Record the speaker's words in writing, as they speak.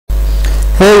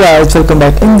Hey guys, welcome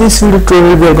back. In this video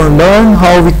tutorial we are going to learn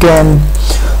how we can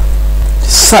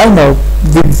sign up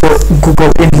with the Google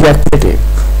in React Native.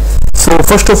 So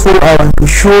first of all I want to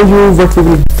show you what we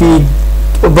will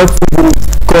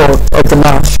got at the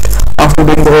last after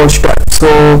doing the whole step.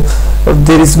 So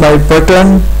there is my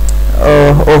button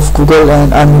of Google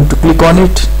and I'm going to click on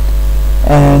it,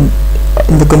 and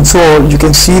in the console you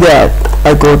can see that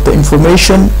I got the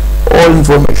information, all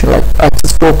information like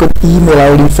access token, email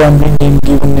ID, family name,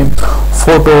 given name,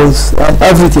 photos and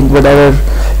everything whatever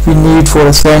we need for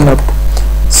a sign up.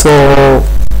 So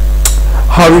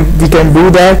how we can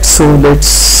do that? So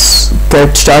let's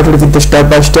get started with the step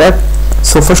by step.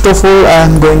 So first of all I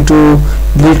am going to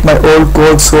delete my old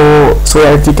code so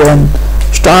that we can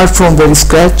start from very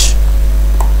scratch,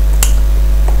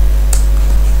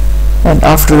 and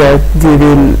after that we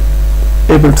will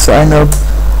able to sign up.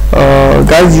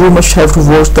 Guys, you must have to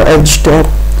watch the every step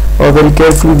very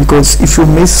carefully, because if you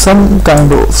miss some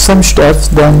steps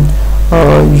then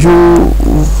you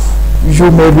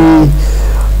maybe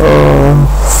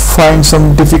find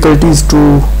some difficulties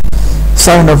to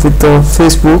sign up with the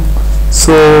Facebook.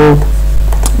 So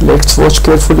let's watch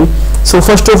carefully. So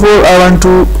first of all I want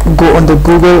to go on the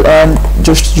Google and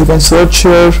just you can search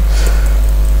here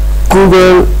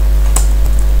Google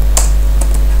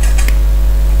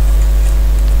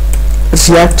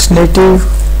React Native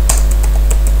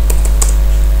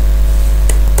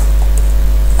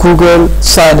Google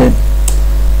SignIn.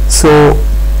 So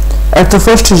at the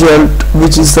first result,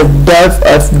 which is the dev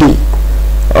fd,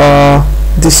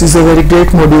 this is a very great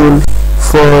module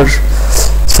for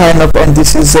sign up, and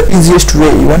this is the easiest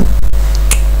way even.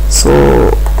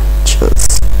 So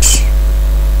just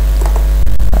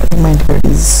I think my internet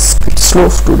is a bit slow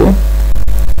today.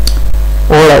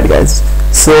 Alright guys,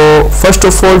 so first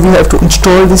of all we have to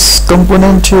install this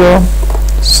component here.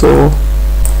 So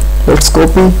let's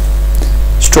copy,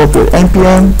 stop your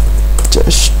npm,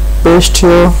 just paste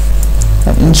here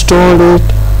and install it.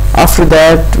 After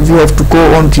that we have to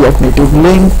go on React Native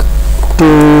link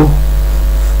to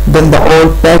then the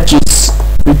all patches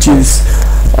which is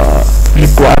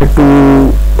required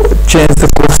to change the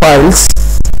profiles.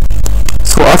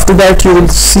 So after that you will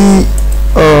see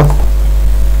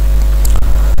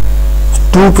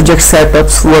two project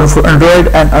setups, one for Android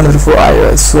and another for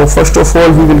iOS. So first of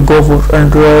all we will go for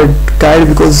Android guide,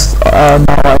 because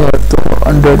now I have the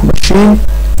Android machine.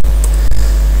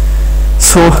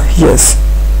 So yes,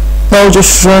 now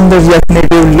just run the React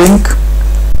Native link.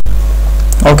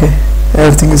 Okay,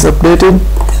 everything is updated.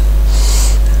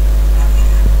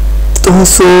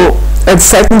 So at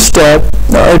second step,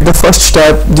 at the first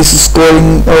step, this is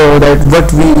calling that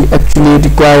what we actually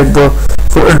required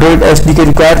for Android SDK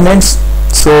requirements.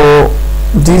 So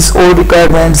these all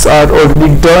requirements are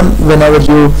already done whenever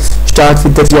you start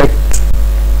with the React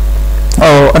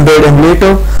Android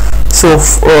emulator. So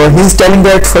he's telling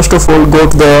that first of all go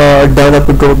to the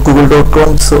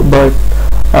developer.google.com. So but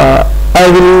I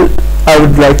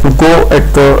would like to go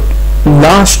at the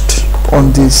last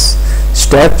on this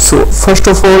step. So first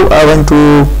of all I want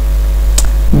to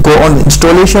go on the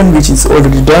installation, which is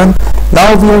already done.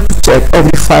 Now we have to check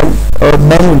every file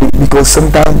manually, because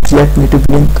sometimes React Native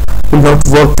link will not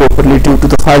work properly due to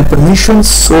the file permissions.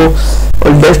 So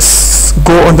let's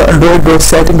go on the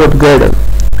android.setting.gradle.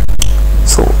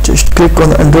 So just click on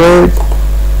the Android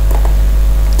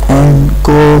and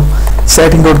go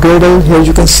setting.gradle. Here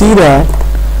you can see that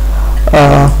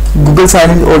Google sign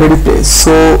is already placed,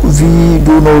 so we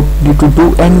do not need to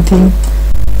do anything.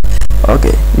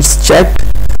 Okay, it's checked.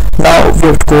 Now we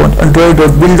have to go on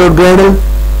android.build.gradle.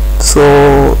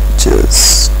 So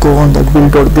just go on the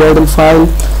build.gradle file.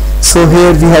 So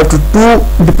here we have two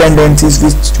dependencies,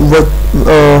 which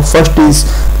first is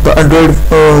the Android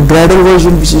Gradle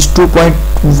version, which is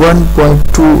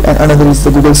 2.1.2, and another is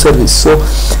the Google service. So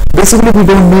basically we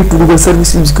don't need Google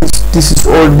services because this is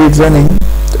already running.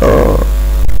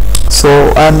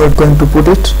 So I'm not going to put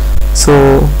it.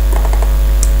 So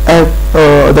at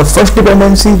the first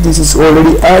dependency, this is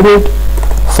already added,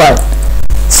 fine.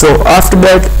 So after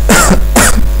that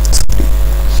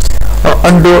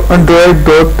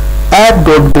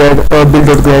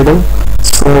android.app.build.gradle.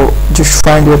 so just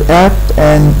find your app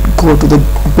and go to the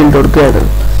build.gradle.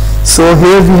 So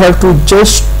here we have to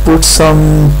just put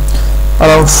some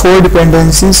around 4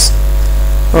 dependencies.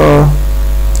 Here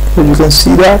you can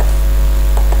see that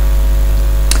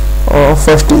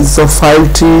first is the file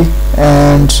tree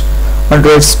and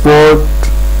Android Sport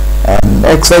and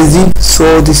XYZ.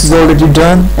 So this is already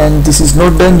done, and this is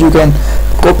not done. You can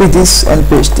copy this and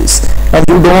paste this, and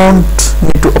you don't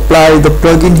need to apply the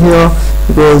plugin here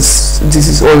because this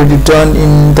is already done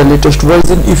in the latest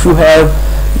version. If you have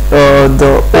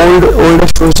the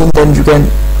oldest version, then you can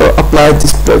apply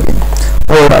this plugin.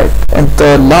 Alright, and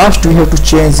the last we have to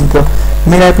change the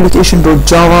main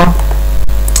application.java.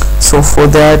 So for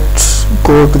that,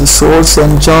 go to the source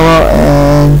and Java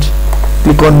and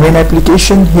click on main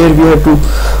application. Here we have to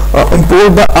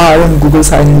import the RN Google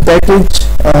SignIn package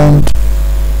and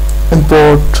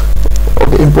import.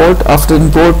 Okay, import. After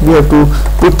import, we have to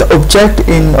put the object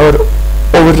in our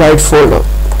override folder.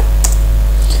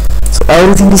 So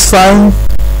everything is fine.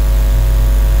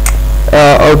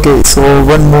 Okay, so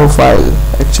one more file.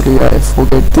 Actually, I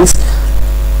forget this.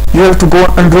 You have to go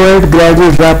on Android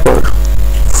Gradle wrapper.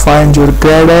 Find your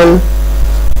Gradle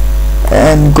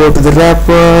and go to the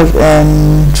wrapper,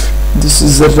 and this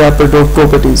is the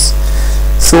wrapper.properties.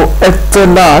 So at the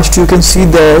last you can see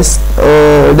this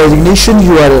designation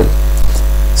URL,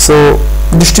 so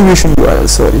distribution URL,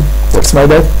 sorry, that's my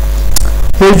bad.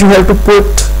 Here you have to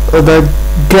put the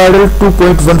Gradle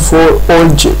 2.14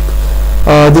 old zip.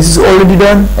 This is already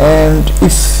done, and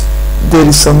if there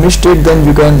is some mistake, then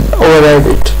you can override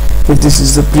it if this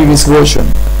is the previous version.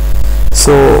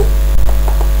 So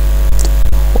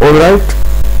alright,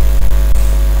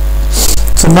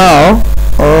 so now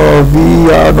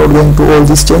we are not going to all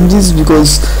these changes,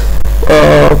 because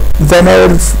when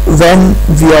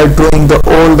we are doing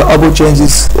all the above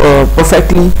changes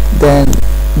perfectly, then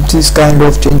this kind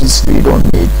of changes we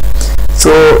don't need.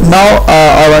 So now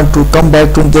I want to come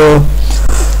back to the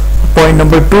point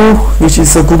number 2, which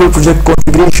is the Google project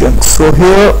configuration. So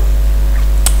here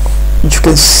you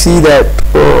can see that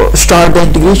start the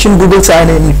integration Google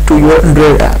SignIn to your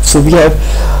Android app. So we have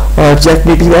React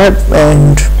Native app,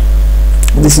 and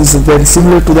this is very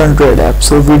similar to the Android app,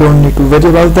 so we don't need to worry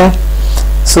about that.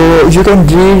 So you can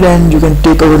read and you can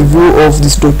take a review of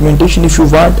this documentation if you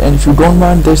want, and if you don't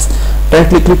want, just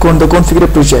directly click on the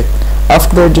configure project.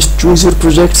 After that, just choose your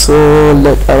project. So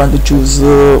I want to choose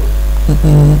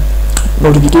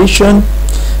notification,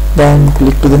 then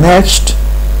click to the next.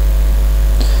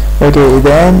 Okay,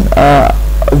 then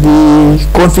we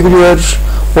configure your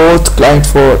host client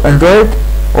for Android.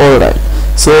 Alright,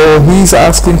 so he's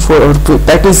asking for our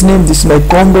package name. This is my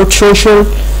com.social,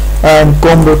 and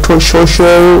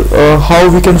com.social, how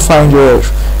we can find your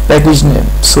package name.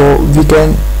 So we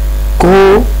can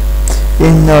go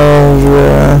in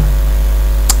our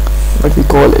what we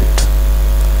call it,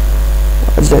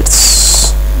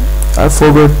 I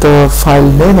forgot the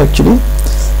file name actually,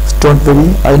 don't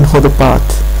worry, I know the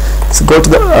path. So go to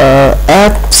the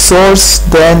app source,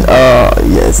 then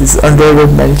yes, it's Android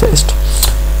web manifest.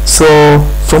 So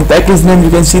from package name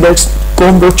you can see that's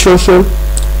com.social.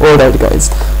 Alright guys,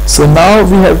 so now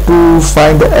we have to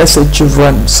find the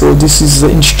sh1. So this is the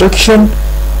instruction,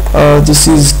 this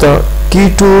is the key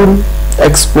tool,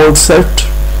 export set,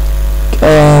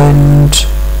 and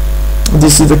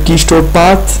this is the key store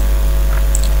path.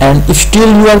 And if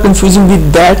still you are confusing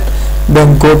with that,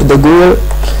 then go to the Google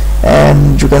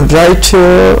and you can write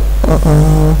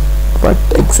what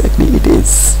exactly it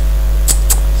is.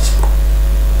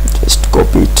 Just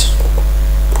copy it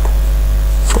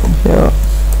from here.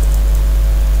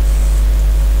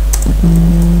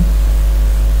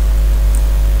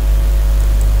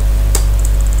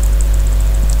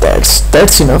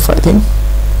 That's enough, I think.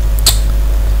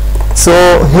 So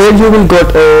here you will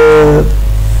got a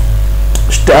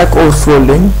Stack Overflow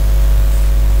link.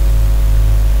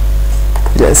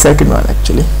 Yeah, second one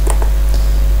actually.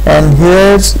 And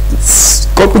here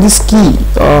copy this key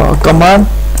command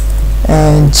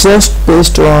and just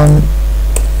paste on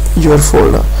your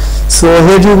folder. So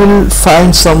here you will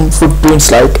find some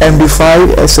footprints like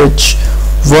MD5,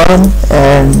 SH1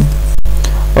 and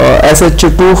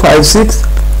SH256.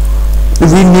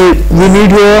 We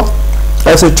need your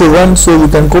SH1, so you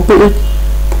can copy it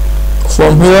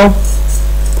from here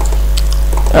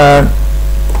and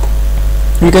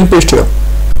you can paste here.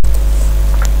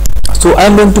 So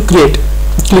I'm going to click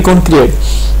on create,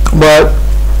 but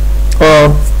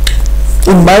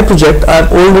in my project I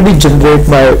already generate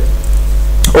my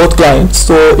auth client,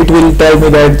 so it will tell me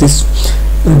that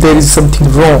there is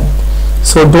something wrong.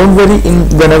 So don't worry,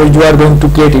 whenever you are going to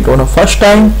create it on a first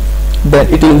time,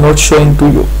 then it will not showing to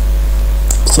you.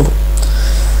 So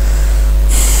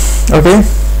okay,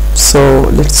 so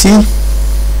let's see.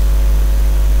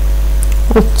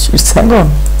 It's hang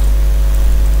on.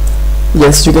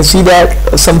 Yes, you can see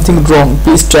that something wrong.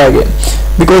 Please try again,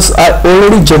 because I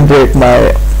already generate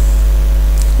my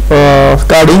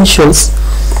credentials.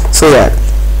 So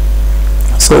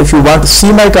if you want to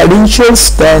see my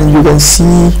credentials, then you can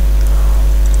see.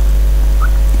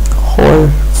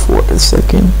 Hold for a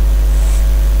second.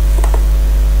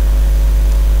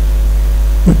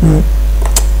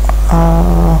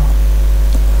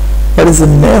 is the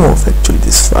name of actually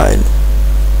this file?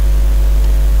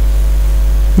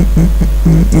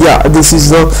 Yeah, this is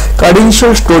the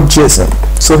credentials.json.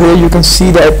 So here you can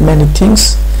see that many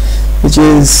things, which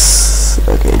is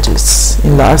okay. Just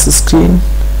enlarge the screen.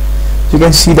 You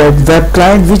can see that web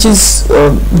client, which is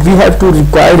we have to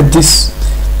require this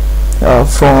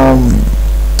from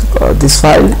this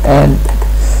file, and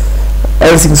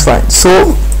everything is fine.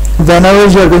 So whenever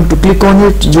you are going to click on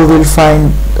it, you will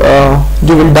find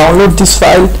you will download this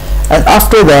file, and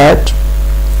after that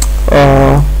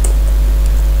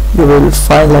you will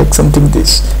find like something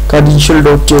this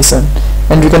credential.json,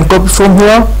 and you can copy from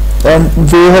here, and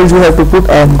where you have to put,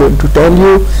 I am going to tell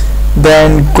you.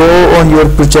 Then go on your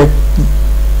project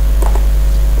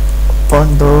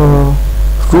on the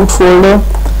root folder.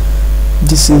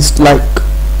 This is like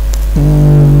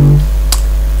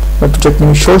my project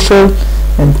name is social,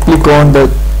 and click on the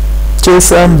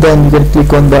JSON. Then you can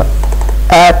click on the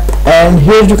app, and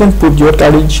here you can put your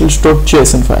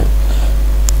credentials.json file.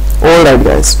 Alright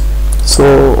guys,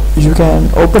 so you can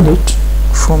open it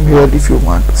from here if you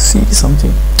want to see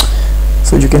something.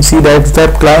 So you can see that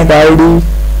web client ID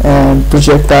and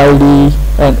project ID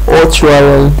and auth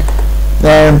URL,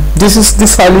 and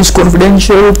this file is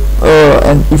confidential,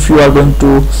 and if you are going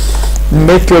to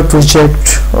make your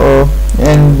project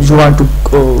and you want to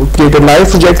create a live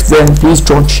project, then please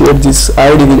don't share this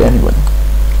ID with anyone.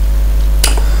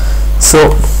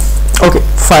 So okay,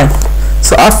 fine.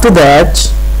 So after that,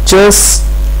 just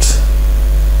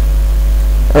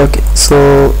okay,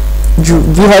 so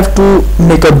we have to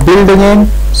make a build again.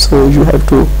 So you have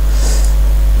to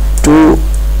do,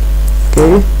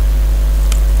 okay,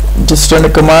 just run a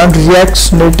command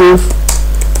react native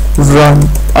run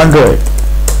Android,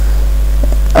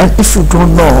 and if you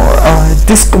don't know,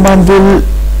 this command will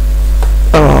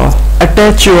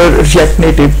attach your React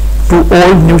Native to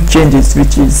all new changes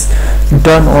which is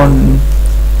done on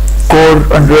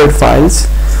core Android files.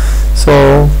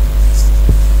 So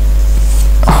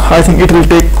I think it will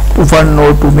take 1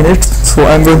 or 2 minutes, so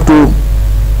I'm going to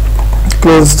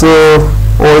close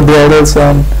all the errors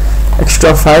and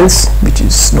extra files which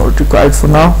is not required for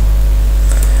now.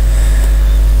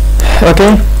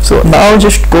 Okay, so now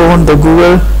just go on the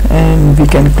Google, and we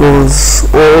can close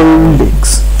all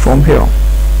links from here.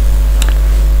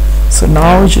 So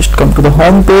now just come to the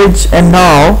home page, and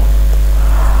now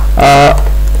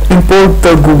import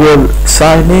the Google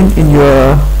SignIn in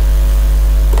your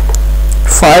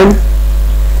file,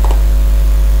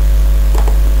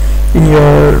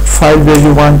 where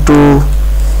you want to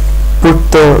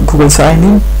put the Google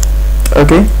SignIn.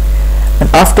 Okay, and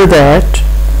after that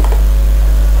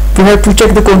we have to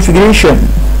check the configuration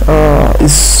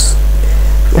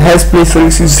has play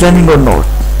service is running or not.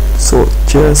 So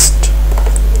just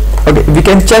okay, we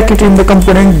can check it in the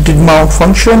component did mount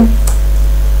function.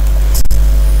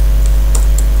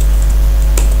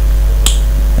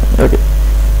 Okay,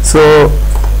 so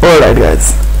alright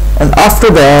guys, and after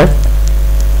that,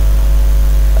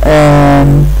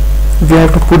 and we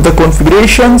have to put the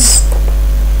configurations.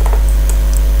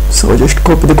 So just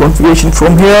copy the configuration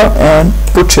from here and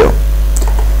put here,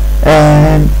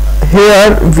 and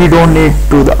here we don't need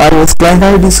to the iOS client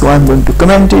ID, so I'm going to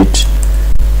comment it.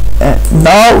 And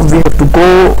now we have to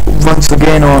go once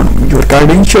again on your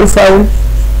credential file.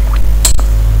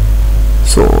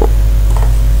 So,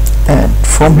 and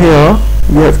from here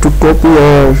we have to copy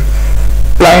your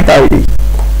client ID,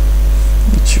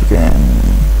 which you can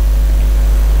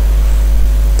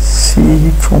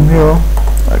see from here.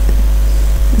 Okay,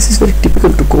 this is very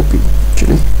typical to copy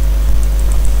actually.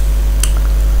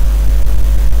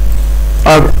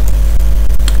 Okay,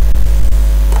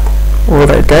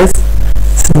 alright guys,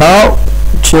 so now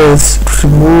just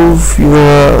remove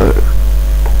your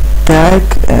tag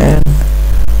and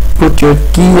put your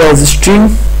key as a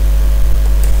string,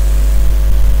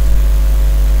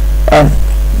 and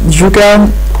you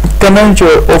can comment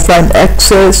your offline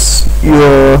access,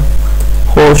 your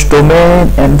host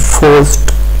domain, and first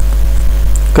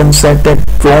consent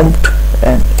prompt,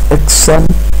 and XN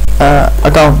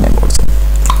account name also.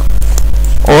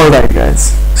 Alright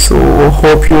guys, so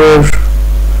hope your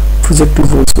project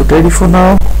is also ready for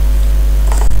now.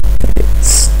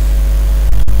 Yes.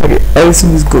 Okay,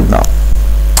 everything is good now.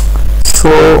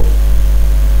 So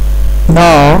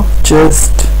now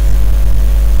just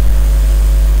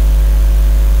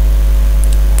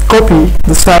copy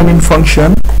the SignIn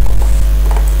function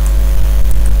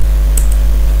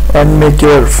and make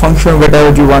your function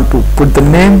whatever you want to put the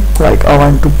name, like I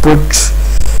want to put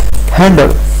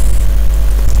handle.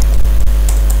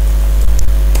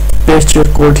 Paste your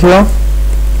code here.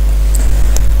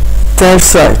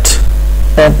 That's right.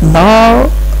 And now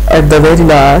at the very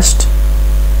last,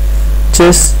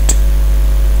 just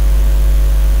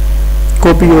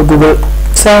copy your Google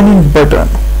sign in button,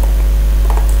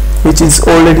 which is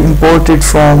already imported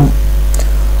from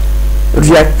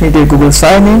React Native Google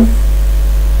sign in,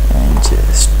 and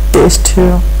just paste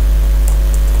here.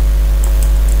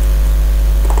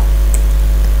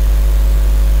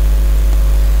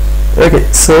 Okay,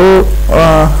 so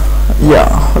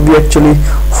yeah, we actually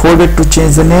forgot to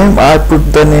change the name. I put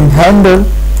the name handle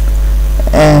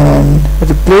and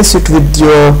replace it with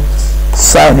your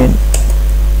sign in.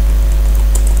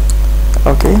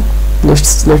 Okay,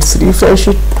 let's refresh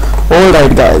it.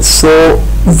 Alright guys, so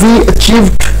we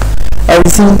achieved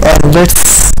everything, and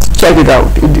let's check it out.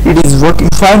 It is working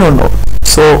fine or not.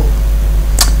 So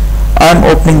I'm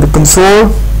opening the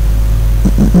console.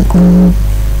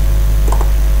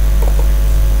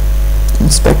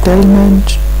 Inspect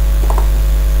element.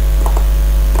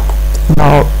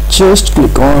 Now just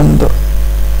click on the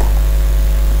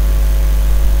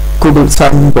Google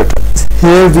sign in button.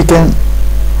 Here we can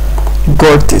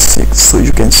got this thing, so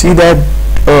you can see that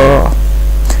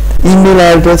email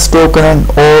address, token, and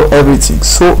all everything.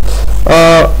 So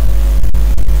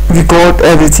we got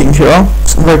everything here,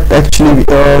 so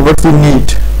what we need.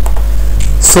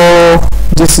 So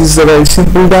this is a very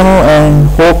simple demo, and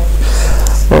hope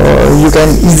you can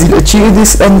easily achieve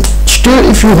this. And still,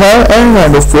 if you have any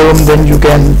kind of problem, then you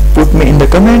can put me in the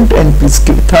comment, and please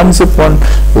give a thumbs up on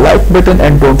like button,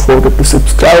 and don't forget to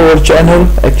subscribe our channel.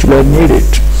 Actually I need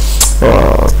it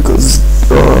because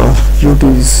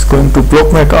YouTube is going to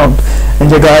block my account.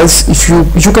 And yeah guys, if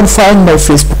you can find my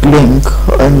Facebook link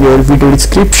in your video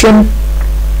description.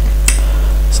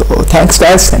 So thanks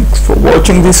guys, thanks for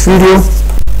watching this video.